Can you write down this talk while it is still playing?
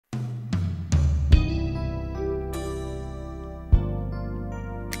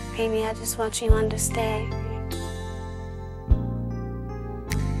baby, I just want you to understand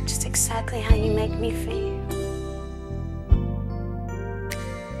just exactly how you make me feel.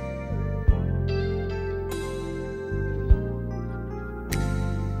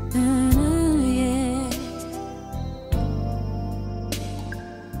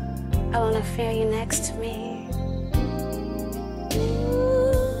 I want to feel you next to me.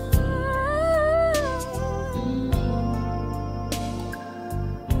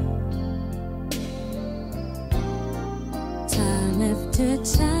 Time after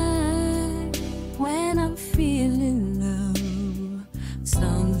time, when I'm feeling low,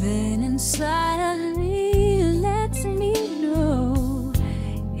 something inside of me lets me know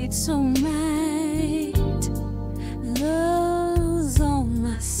it's alright. Love's on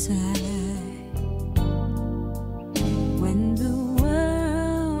my side. When the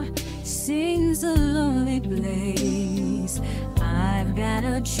world seems a lonely place, I've got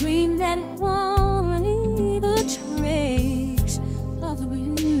a dream that won't leave a trace of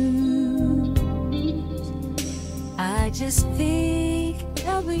you. I just think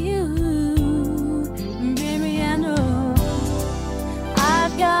of you, baby. I know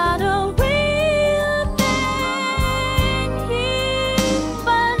I've got a real thing here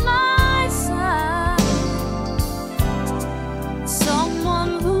by my side,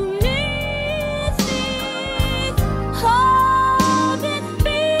 someone who needs me, holding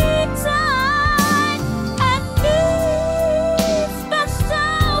me tight, and these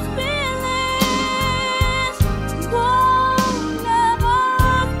special feelings won't never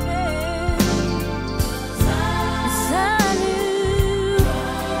fade. 'Cause I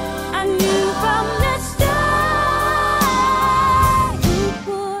knew from the start you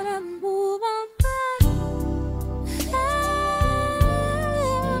wouldn't move on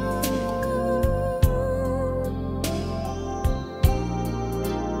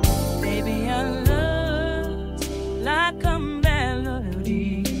Baby, our love's like a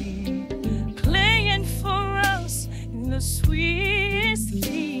melody playing for us in the sweetest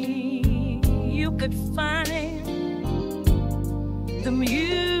key you could find. The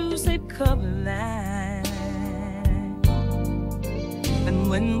music of life, and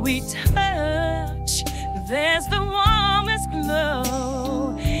when we touch, there's the warmest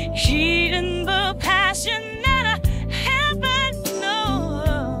glow, heating the passion that heaven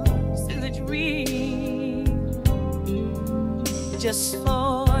knows is a dream. Just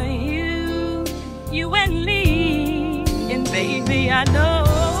for you, you and me, and baby, I know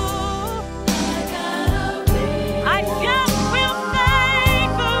I got real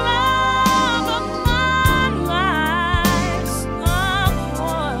thank the love of my life.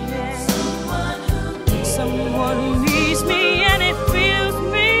 Someone who needs me and it fills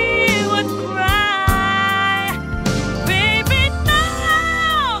me with pride. Baby,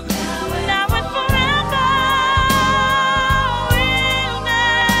 now and forever, we'll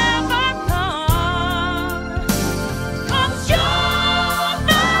never come. 'Cause you're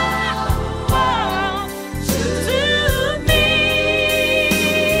the one to me.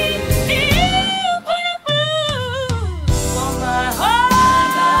 You put a roof on my heart.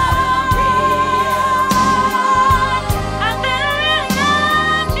 I better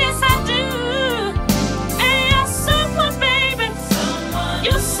yes I do. And you're someone, baby.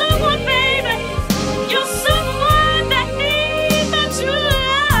 You're someone, baby. You're someone that needs a true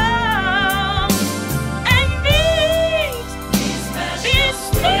love. And these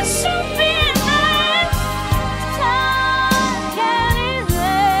special feelings, time can't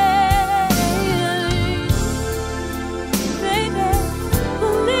erase. Baby,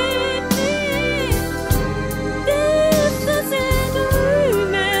 believe me, this is an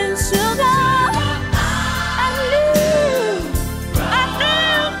agreement, sugar. I knew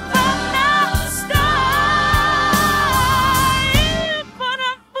from the start you put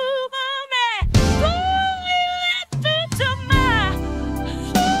a move on me. Ooh, you listen to my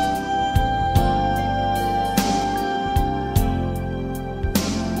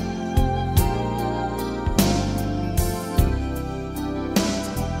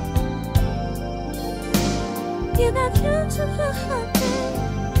give that you to her heart.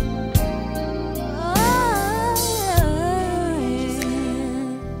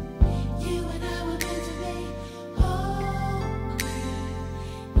 You and I were meant to be.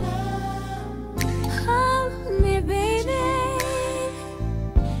 Hold me, baby.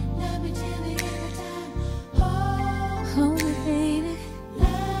 Let me tell you every time. Hold me, baby.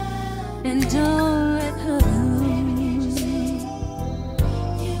 And don't let her lose.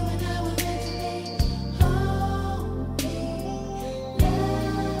 You and I were meant to be.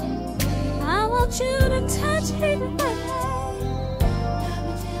 I want you to touch me, baby.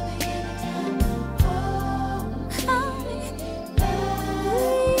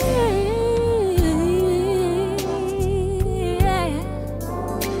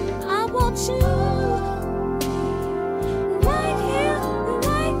 without you.